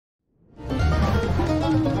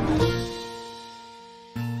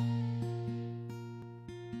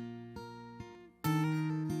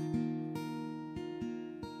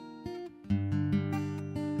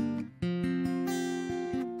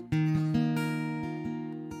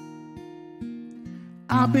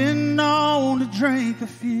I've been known to drink a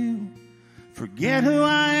few, forget who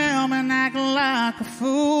I am and act like a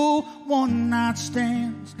fool. One night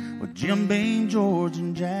stands with Jim Beam, George,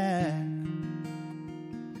 and Jack.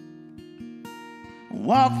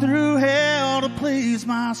 Walked through hell to please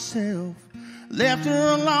myself, left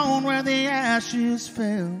her alone where the ashes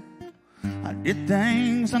fell. I did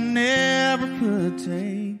things I never could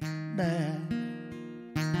take back.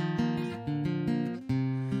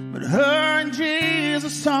 But her and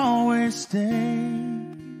Jesus always stay.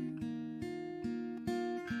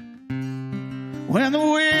 When the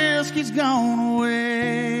whiskey's gone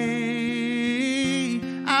away,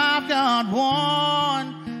 I've got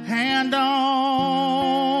one hand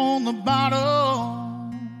on the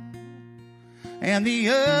bottle and the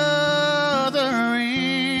other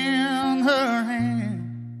in her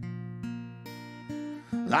hand,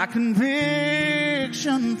 like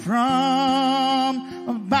conviction from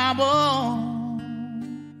a Bible.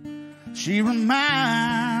 She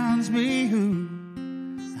reminds me who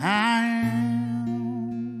I am.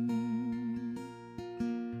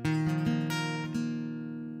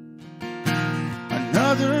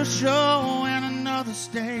 Another show and another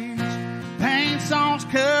stage, paint songs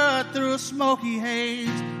cut through a smoky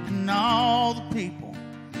haze, and all the people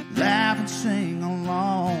laugh and sing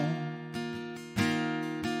along.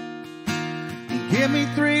 Give me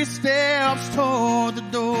 3 steps toward the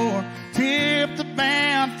door, tip the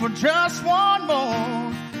band for just one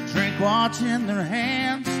more, drink what's in their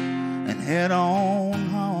hands and head on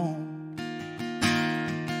home.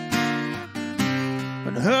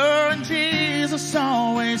 But her and Jesus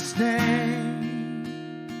always stay.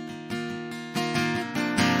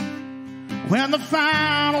 When the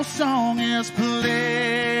final song is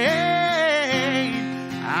played,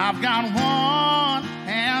 I've got one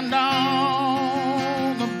hand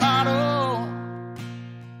on the bottle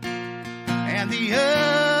and the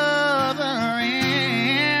other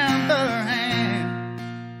in her hand,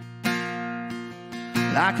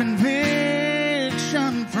 like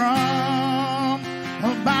conviction from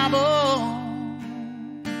a Bible.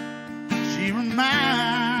 She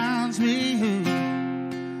reminds me who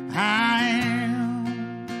I am.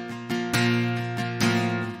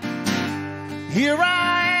 Here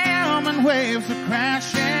I am and waves are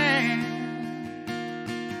crashing.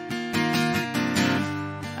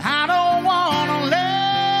 I don't want to let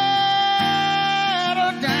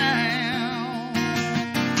her down.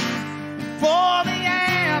 For the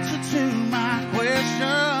answer to my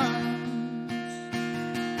questions,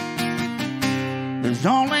 there's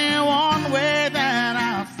only one way that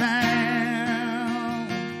I found,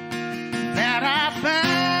 that I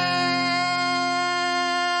found.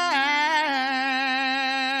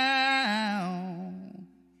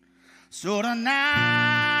 So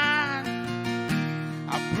tonight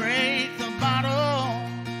I break the bottle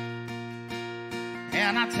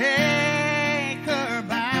and I take her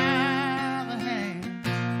by the hand.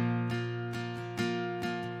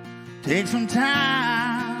 Take some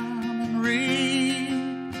time and read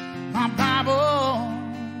my Bible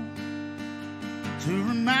to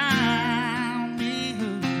remind me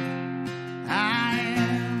who I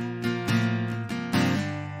am.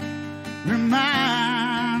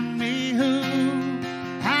 Remind me who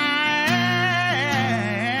I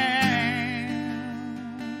am.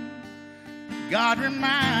 God,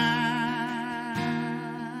 remind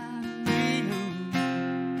me who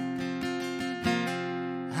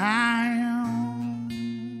I am.